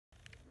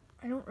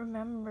I don't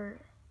remember.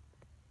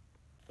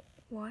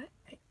 What?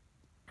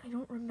 I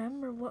don't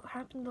remember what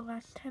happened the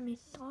last time I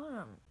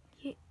saw him.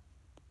 You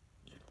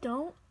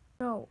don't?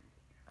 No,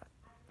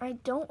 I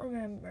don't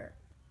remember.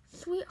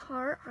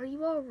 Sweetheart, are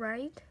you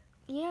alright?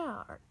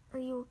 Yeah, are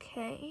you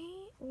okay?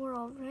 We're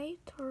alright,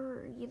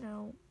 or,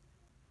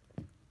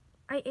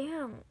 I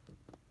am.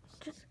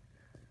 Just,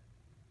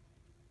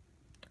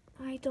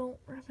 I don't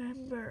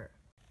remember.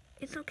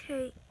 It's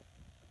okay.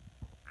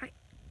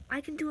 I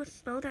can do a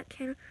spell that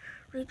can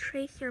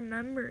retrace your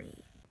memory.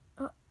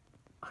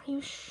 Are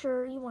you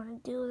sure you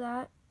want to do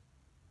that?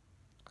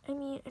 I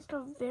mean, it's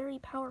a very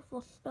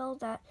powerful spell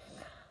that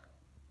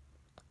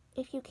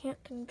if you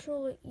can't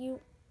control it,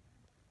 you'll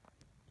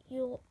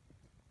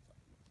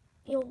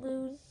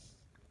lose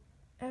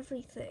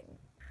everything.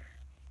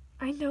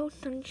 I know,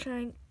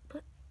 Sunshine,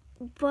 but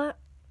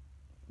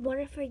what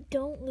if I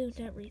don't lose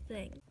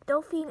everything?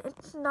 Delphine,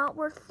 it's not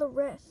worth the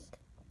risk.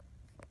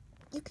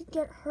 You could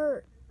get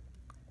hurt,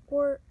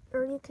 or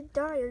you could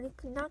die, or you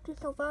could knock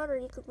yourself out, or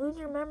you could lose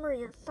your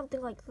memory, or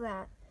something like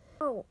that.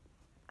 Oh,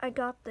 I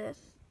got this.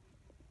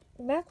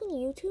 Back when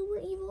you two were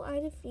evil,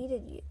 I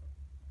defeated you.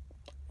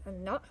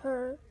 And not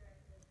her,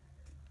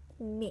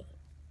 me.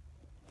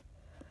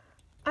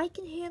 I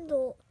can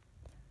handle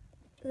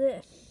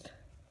this,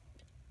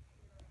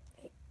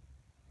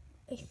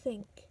 I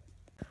think.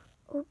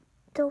 Oh,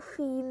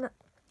 Delphine.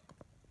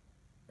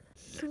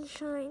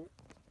 Sunshine.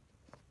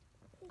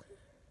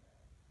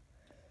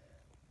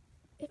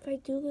 If I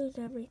do lose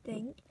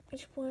everything, I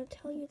just want to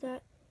tell you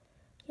that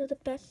you're the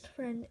best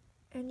friend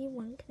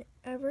anyone can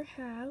ever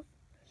have.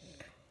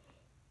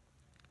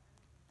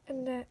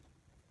 And that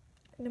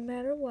no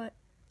matter what,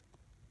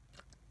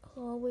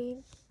 I'll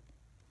always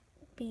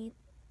be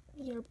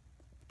your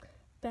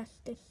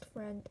bestest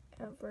friend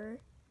ever.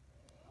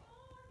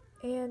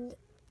 And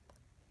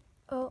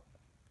I'll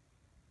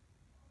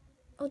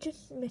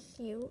just miss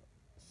you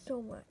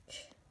so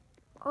much.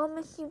 I'll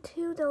miss you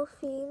too,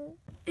 Delphine.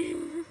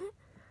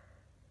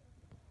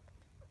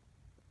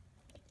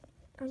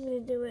 I'm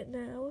gonna do it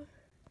now.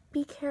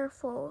 Be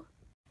careful.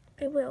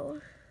 I will.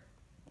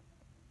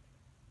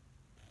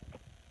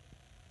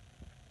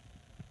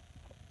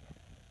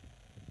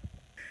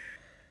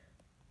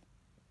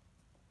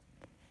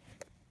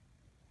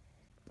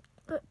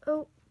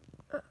 Oh.